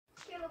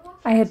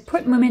I had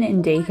put Moomin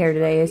in daycare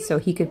today so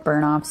he could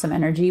burn off some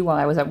energy while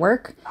I was at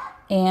work.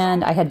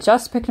 And I had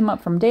just picked him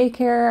up from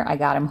daycare. I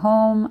got him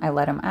home. I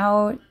let him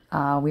out.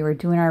 We were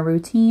doing our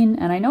routine.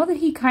 And I know that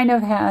he kind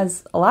of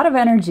has a lot of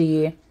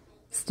energy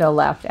still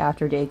left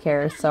after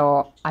daycare.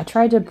 So I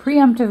tried to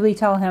preemptively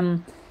tell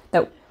him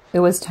that it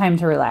was time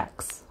to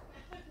relax.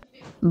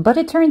 But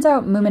it turns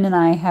out Moomin and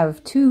I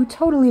have two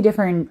totally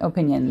different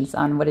opinions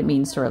on what it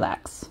means to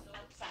relax.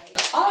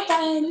 All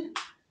done.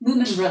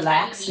 Moomin,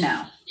 relax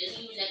now.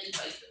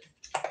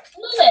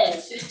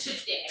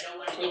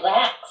 Moomin,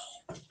 relax.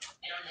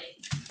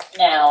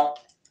 Now.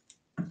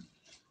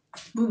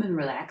 Moomin,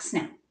 relax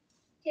now.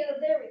 Yeah,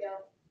 there we go.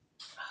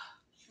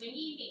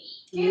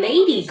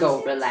 Lady,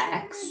 go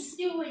relax.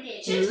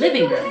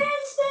 Living room.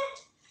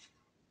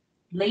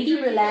 Lady,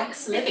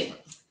 relax, living room.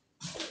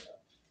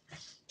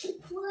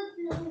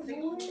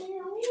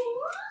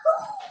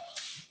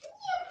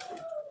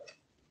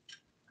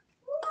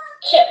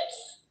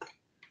 Chips.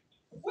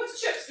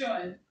 What's Chips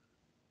doing?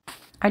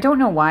 I don't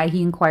know why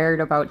he inquired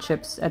about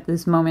Chips at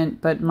this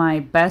moment, but my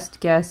best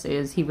guess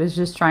is he was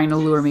just trying to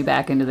lure me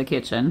back into the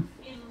kitchen.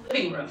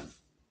 Living room.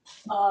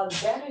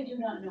 That I do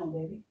not know,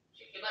 baby.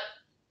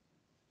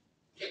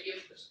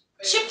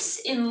 Chips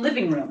in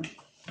living room.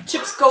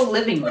 Chips go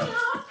living room.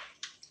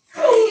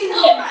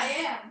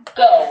 Chips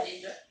go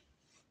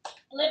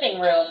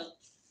living room.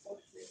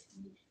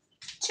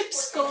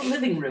 Chips go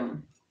living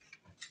room.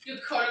 You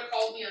could have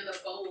called me on the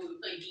phone when we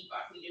played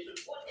beatbox. We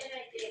just what did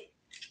I do?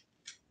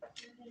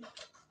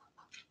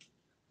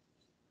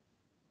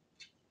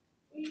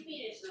 What do you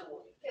mean it's not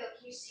working?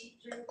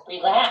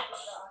 Relax.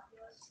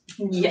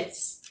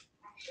 Yes.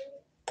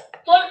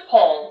 Flirt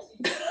pole.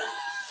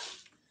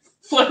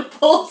 Flirt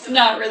pole's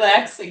not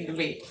relaxing to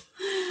me.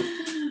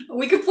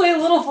 We could play a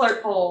little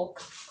flirt pole.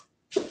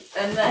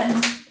 And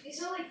then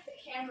These are like the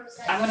cameras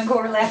that I'm gonna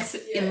go relax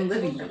in the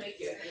living room.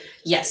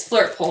 Yes,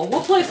 flirt pole.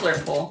 We'll play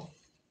flirt pole.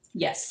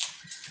 Yes.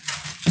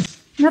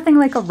 Nothing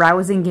like a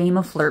rousing game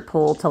of flirt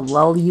pole to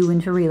lull you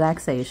into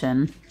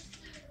relaxation.